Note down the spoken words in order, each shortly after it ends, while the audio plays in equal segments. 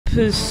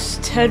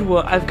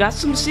Tedwa, I've got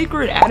some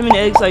secret admin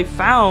eggs I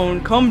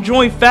found. Come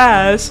join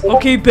fast.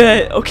 Okay,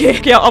 bet. Okay,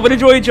 I'm gonna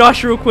join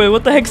Josh real quick.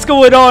 What the heck's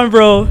going on,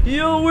 bro?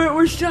 Yo,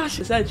 where's Josh?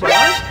 Is that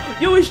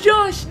Josh? Yo, it's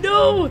Josh.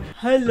 No.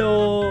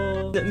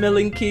 Hello.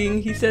 Melon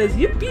King. He says,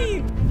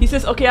 yippee. He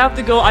says, okay, I have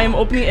to go. I am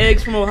opening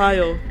eggs from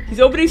Ohio.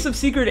 He's opening some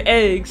secret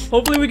eggs.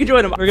 Hopefully we can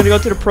join him. We're gonna go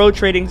to the pro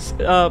trading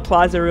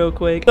plaza real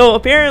quick. So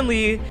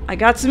apparently, I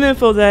got some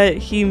info that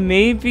he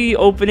may be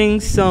opening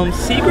some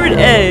secret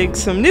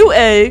eggs, some new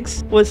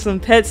eggs with some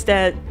pets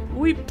that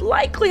we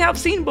likely have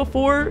seen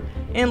before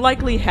and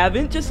likely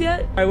haven't just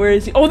yet. All right, where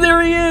is he? Oh,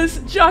 there he is.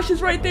 Josh is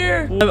right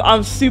there.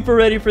 I'm super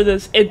ready for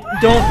this.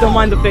 Don't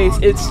mind the face.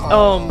 It's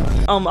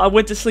I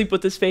went to sleep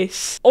with this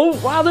face. Oh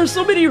wow, there's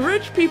so many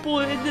rich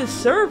people in this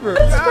server. How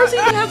does this person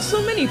even have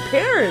so many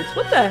parents?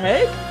 What the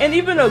heck? And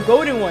even a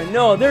golden one.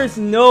 No, there's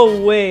no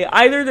way.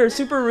 Either they're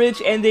super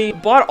rich and they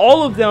bought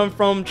all of them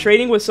from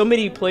trading with so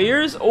many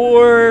players,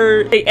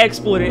 or they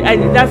exploited.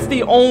 That's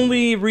the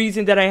only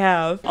reason that I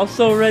have. I'm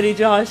so ready,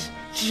 Josh.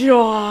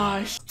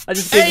 Josh! I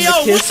just gave him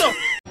a kiss. What's up?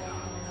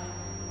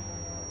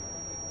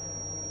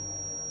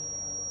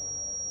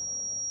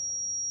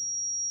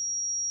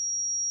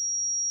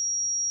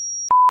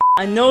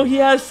 I know he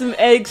has some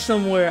eggs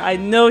somewhere. I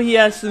know he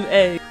has some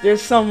eggs.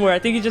 There's somewhere. I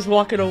think he's just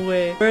walking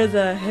away. Where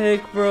the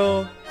heck,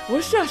 bro?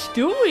 What's Josh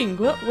doing?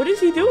 What is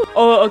he doing?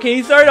 Oh, okay,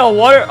 he started a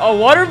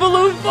water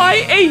balloon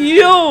fight. Hey,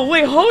 yo,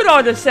 wait, hold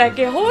on a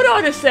second.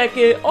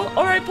 Oh,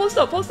 all right, post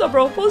up,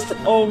 bro, post up.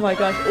 Oh my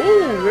gosh.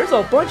 Oh, there's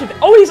a bunch of.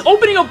 Oh, he's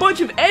opening a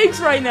bunch of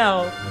eggs right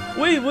now.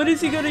 Wait, what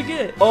is he gonna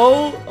get?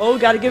 Oh,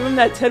 gotta give him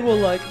that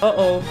Tedwa luck.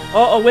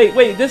 Uh-oh,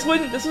 wait, this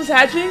was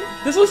hatching?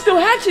 This was still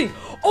hatching.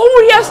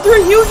 Oh, he has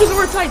 3 huges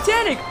over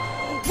Titanic.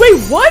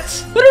 Wait, what?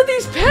 What are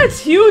these pets?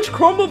 Huge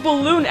chroma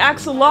balloon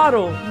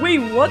axolotl. Wait,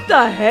 what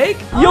the heck?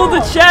 Yo, the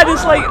chat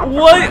is like,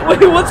 what?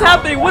 Wait, what's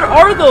happening? What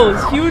are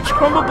those? Huge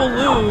chroma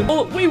balloon.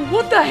 Oh, wait,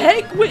 what the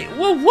heck? Wait,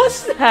 what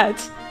was that?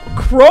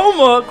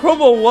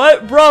 Chroma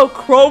what? Bro,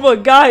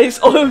 chroma, guys,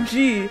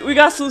 OMG. We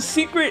got some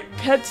secret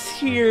pets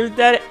here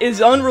that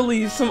is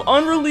unreleased. Some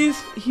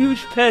unreleased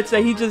huge pets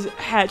that he just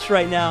hatched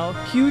right now.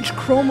 Huge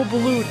chroma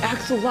balloon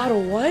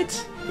axolotl,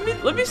 what?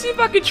 Let me see if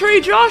I can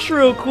trade Josh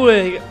real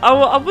quick.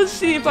 I'm gonna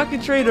see if I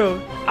can trade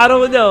him. I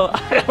don't know.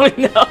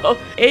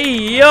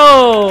 Hey,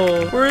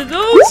 yo. Were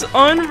those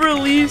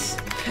unreleased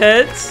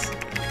pets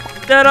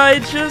that I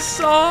just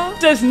saw?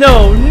 It says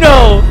no.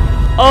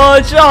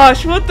 Oh,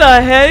 Josh, what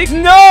the heck?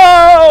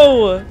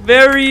 No!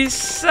 Very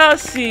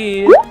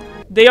sussy.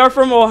 They are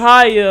from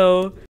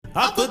Ohio.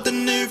 I put the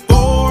new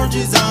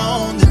forges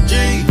on the G.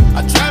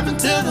 I trap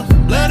until the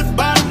bloody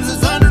bottoms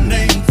is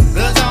underneath.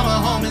 Cause all my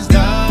homies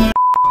got.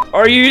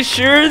 Are you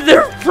sure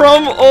they're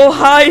from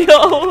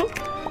Ohio?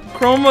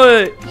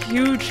 Chroma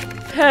huge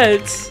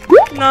pets.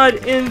 Not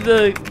in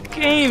the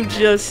game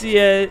just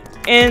yet.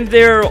 And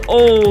they're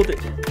old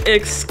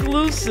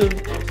exclusive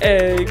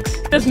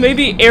eggs. That's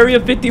maybe Area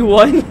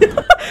 51.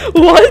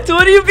 What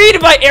do you mean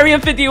by Area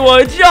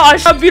 51?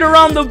 Josh, I beat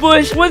around the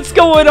bush. What's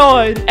going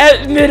on?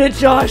 Admit it,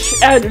 Josh.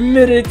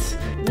 Admit it.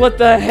 What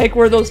the heck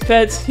were those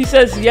pets? He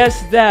says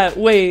yes, that.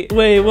 Wait,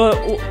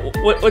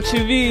 what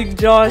you mean,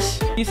 Josh?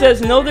 He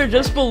says no, they're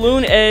just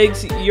balloon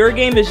eggs. Your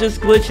game is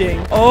just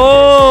glitching.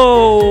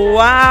 Oh,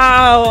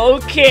 wow.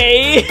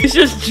 Okay. He's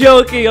just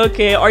joking.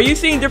 Okay, are you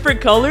seeing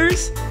different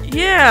colors?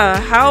 Yeah,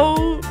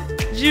 how'd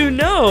you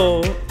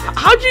know?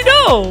 How'd you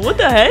know? What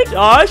the heck?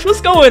 Josh,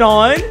 what's going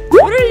on?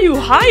 What are you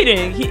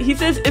hiding? He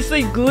says it's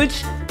a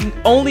glitch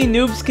only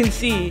noobs can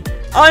see.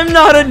 I'm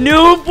not a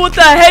noob. What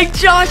the heck,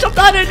 Josh? I'm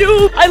not a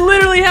noob. I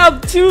literally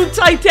have 2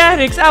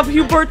 Titanics. I have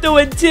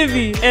Huberto and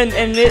Tivy and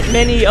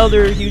many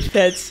other huge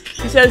pets.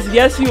 He says,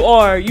 yes, you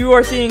are. You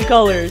are seeing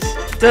colors.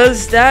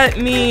 Does that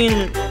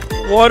mean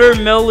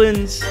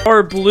watermelons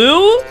are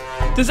blue?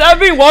 Does that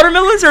mean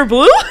watermelons are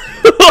blue?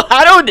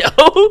 I don't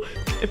know.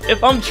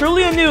 If I'm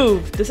truly a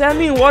noob, does that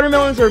mean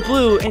watermelons are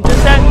blue? And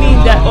does that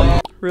mean that...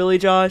 Oh, really,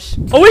 Josh?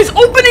 Oh, he's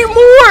opening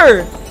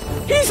more!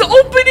 He's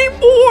opening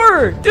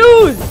more!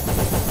 Dude!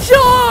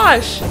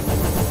 Josh!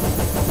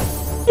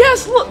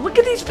 Yes, look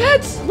at these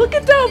pets! Look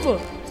at them!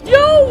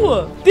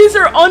 Yo! These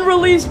are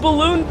unreleased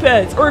balloon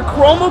pets, or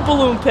chroma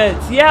balloon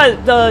pets. Yeah,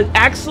 the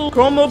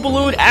chroma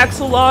balloon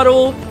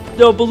axolotl,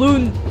 the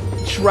balloon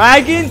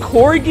dragon,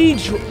 corgi,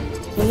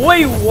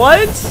 wait,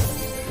 what?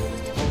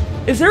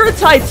 Is there a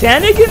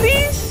Titanic in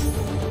these?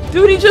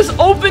 Dude, he's just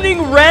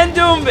opening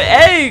random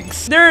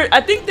eggs.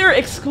 I think they're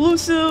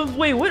exclusive.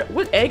 Wait,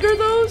 what egg are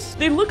those?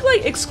 They look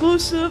like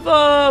exclusive,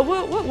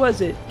 what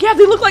was it? Yeah,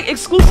 they look like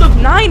exclusive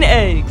 9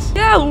 eggs.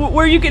 Yeah,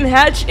 where you can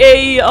hatch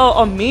a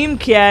meme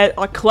cat,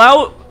 a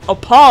clout, a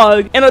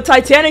pog, and a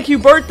Titanic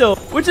Huberto,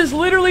 which is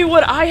literally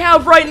what I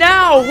have right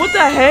now. What the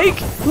heck?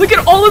 Look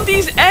at all of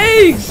these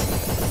eggs.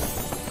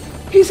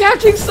 He's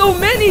hatching so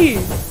many.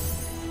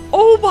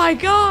 Oh my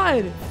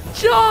god.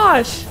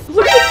 Josh,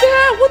 look at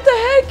that. What the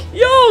heck?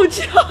 Yo,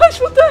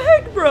 Josh, what the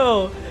heck,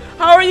 bro?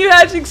 How are you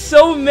hatching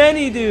so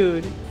many,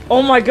 dude?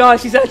 Oh my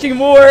gosh, he's hatching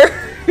more.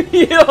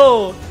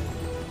 Yo.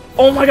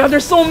 Oh my god,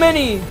 there's so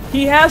many.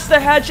 He has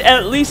to hatch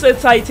at least a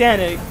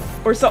Titanic.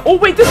 Or so. Oh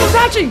wait, this was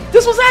hatching.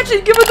 This was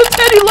hatching. Give it the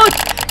Teddy look.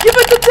 Give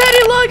it the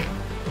Teddy look.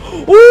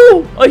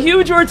 Ooh, a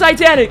huge or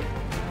Titanic.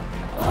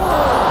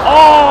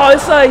 Oh,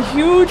 it's a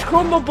huge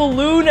chroma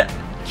balloon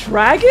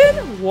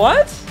dragon.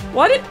 What?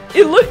 Why did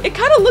it look? It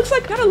kind of looks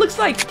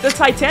like the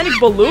Titanic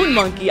balloon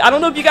monkey. I don't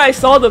know if you guys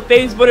saw the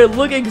face, but it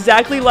looked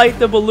exactly like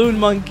the balloon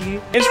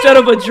monkey instead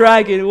of a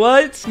dragon.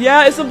 What?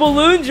 Yeah, it's a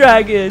balloon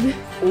dragon.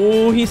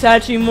 Oh, he's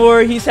hatching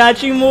more. He's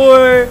hatching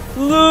more.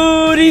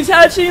 Loot, he's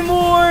hatching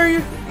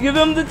more. Give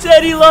him the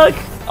Teddy luck.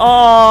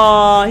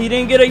 Aw, he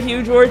didn't get a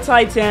huge or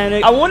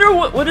Titanic. I wonder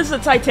what does the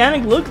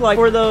Titanic look like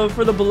for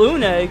the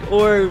balloon egg,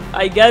 or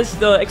I guess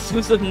the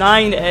exclusive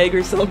 9 egg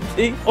or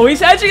something. Oh, he's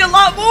hatching a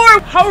lot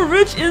more. How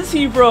rich is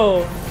he,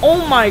 bro?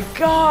 Oh my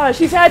gosh,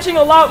 he's hatching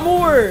a lot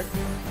more.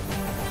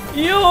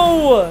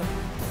 Yo.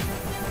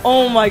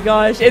 Oh my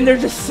gosh, and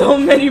there's just so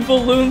many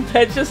balloon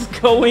pets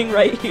just going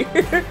right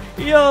here.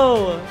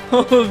 Yo.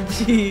 Oh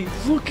geez.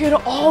 Look at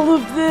all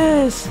of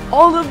this.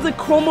 All of the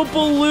chroma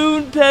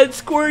balloon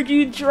pets,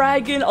 corgi,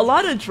 dragon. A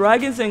lot of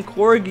dragons and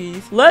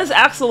corgis. Less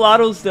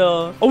axolotls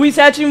though. Oh, he's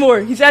hatching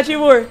more. He's hatching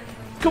more.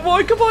 Come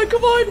on, come on,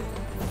 come on.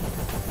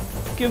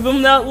 Give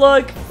him that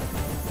luck.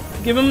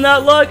 Give him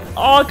that luck.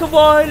 Oh, come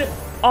on.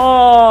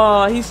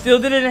 Oh, he still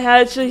didn't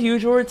hatch a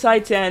huge or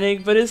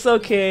Titanic, but it's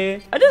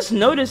okay. I just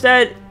noticed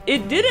that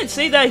it didn't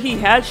say that he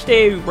hatched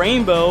a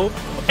rainbow,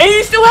 and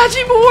he's still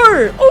hatching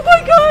more! Oh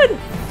my god!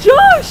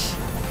 Josh!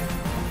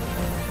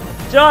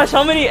 Josh,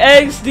 how many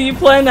eggs do you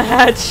plan to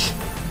hatch?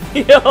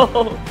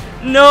 Yo,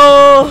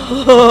 no!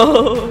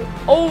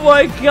 Oh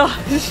my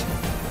gosh!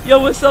 Yo,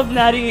 what's up,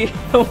 Natty?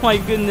 Oh my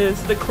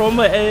goodness, the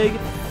chroma egg.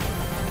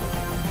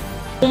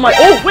 Oh my,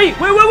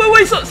 oh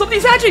wait,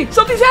 something's hatching!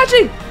 Something's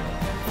hatching!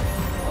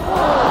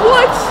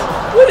 What?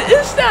 What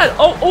is that?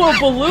 Oh, a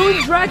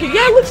balloon dragon.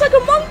 Yeah, it looks like a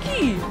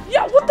monkey.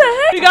 Yeah, what the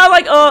heck? We got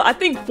like, I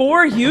think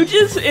 4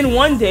 huges in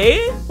one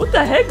day? What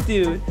the heck,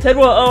 dude?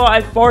 Tedwa, oh,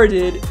 I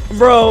farted.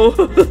 Bro.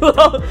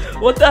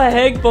 What the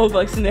heck,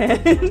 Robux,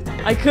 man?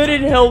 I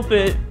couldn't help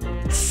it.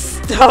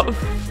 Stop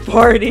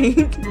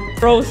farting.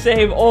 Bro,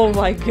 save. Oh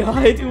my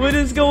god. What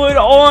is going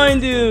on,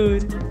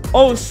 dude?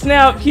 Oh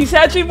snap, he's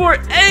hatching more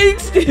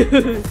eggs,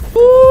 dude!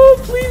 Ooh,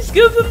 please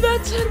give him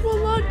that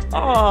Tedwa luck.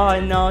 Oh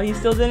no, he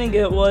still didn't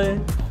get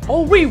one.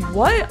 Oh wait,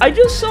 what? I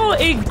just saw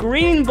a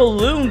green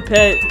balloon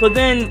pet, but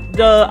then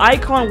the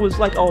icon was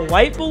like a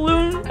white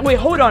balloon. Wait,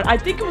 hold on. I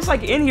think it was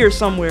like in here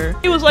somewhere.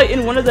 It was like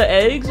in one of the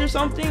eggs or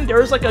something. There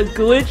was like a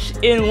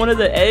glitch in one of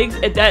the eggs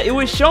at that it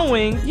was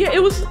showing. Yeah,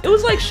 it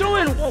was like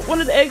showing one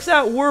of the eggs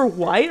that were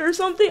white or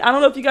something. I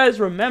don't know if you guys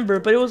remember,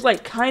 but it was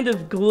like kind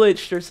of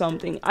glitched or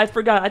something. I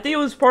forgot. I think it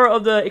was part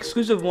of the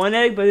exclusive 1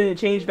 egg, but then it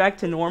changed back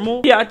to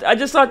normal. Yeah, I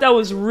just thought that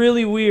was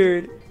really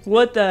weird.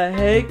 What the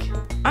heck?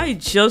 I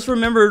just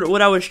remembered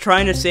what I was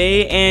trying to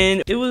say,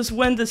 and it was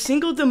when the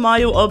Cinco de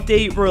Mayo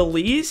update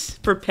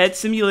released for Pet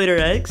Simulator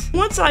X.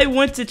 Once I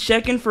went to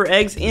check in for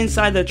eggs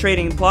inside the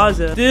trading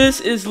plaza, this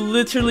is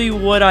literally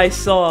what I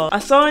saw. I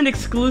saw an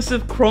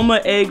exclusive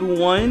Chroma Egg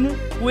 1,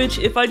 which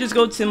if I just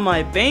go to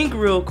my bank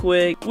real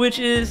quick, which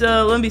is,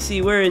 let me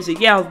see, where is it?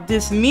 Yeah,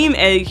 this meme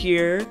egg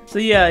here. So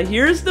yeah,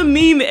 here's the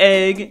meme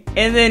egg,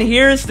 and then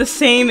here's the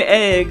same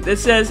egg that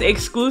says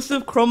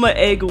exclusive Chroma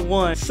Egg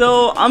 1.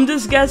 So I'm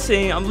just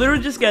guessing, I'm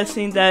literally just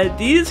guessing that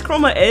these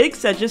chroma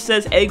eggs that just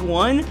says egg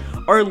 1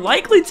 are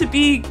likely to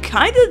be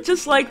kind of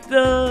just like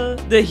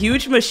the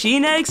huge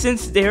machine egg,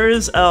 since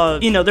there's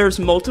you know, there's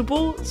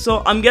multiple.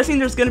 So I'm guessing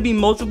there's gonna be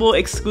multiple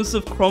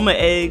exclusive chroma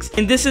eggs,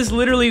 and this is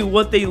literally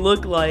what they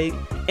look like.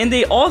 And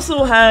they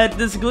also had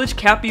this glitch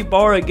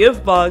capybara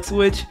gift box,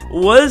 which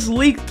was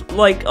leaked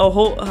like a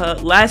whole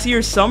last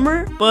year's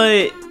summer,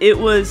 but it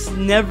was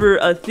never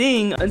a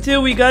thing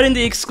until we got in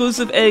the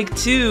exclusive egg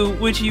 2,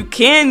 which you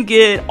can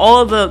get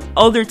all the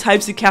other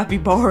types of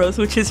capybaras,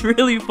 which is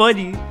really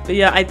funny. But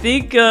yeah, I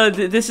think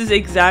this is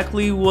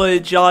exactly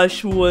what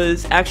Josh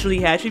was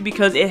actually hatching,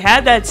 because it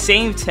had that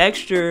same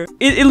texture.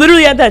 It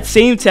literally had that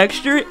same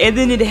texture, and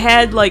then it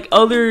had like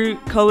other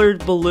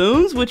colored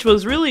balloons, which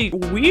was really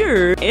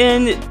weird.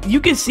 And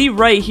you can see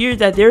right here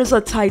that there's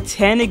a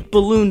Titanic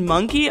balloon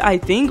monkey, I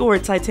think, or a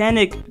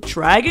Titanic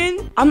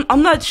dragon.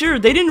 I'm not sure.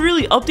 They didn't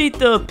really update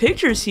the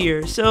pictures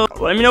here, so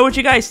let me know what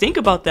you guys think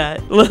about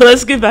that.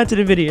 Let's get back to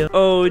the video.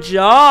 Oh,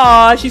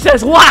 Josh, he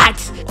says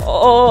what?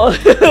 Oh,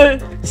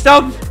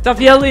 stop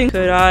yelling.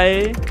 Could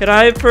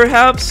I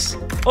perhaps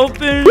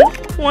open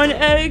 1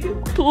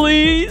 egg,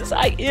 please?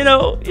 You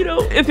know,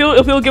 if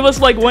he'll give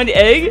us like 1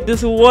 egg,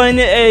 this 1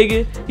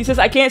 egg. He says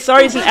I can't.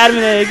 Sorry, it's an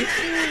admin egg.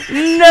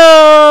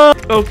 No.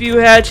 Hope you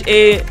hatch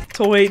a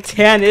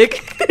TedwaTeddy.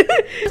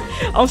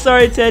 I'm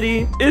sorry,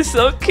 Teddy. It's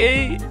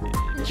okay,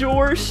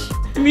 George.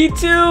 Me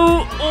too.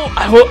 Oh,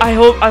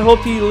 I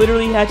hope he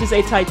literally hatches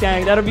a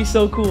Titanic. That'll be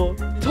so cool.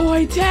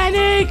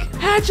 TedwaTeddy,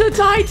 hatch a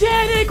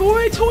Titanic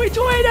or a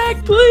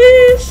TedwaTeddy,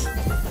 please.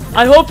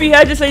 I hope he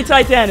hatches a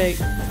Titanic.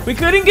 We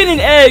couldn't get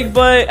an egg,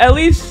 but at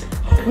least.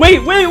 Wait.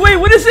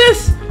 What is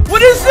this?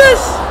 What is this?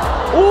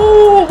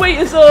 Oh, wait,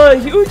 it's a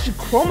huge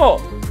chroma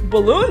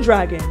balloon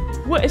dragon.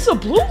 What? It's a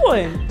blue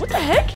one. What the heck?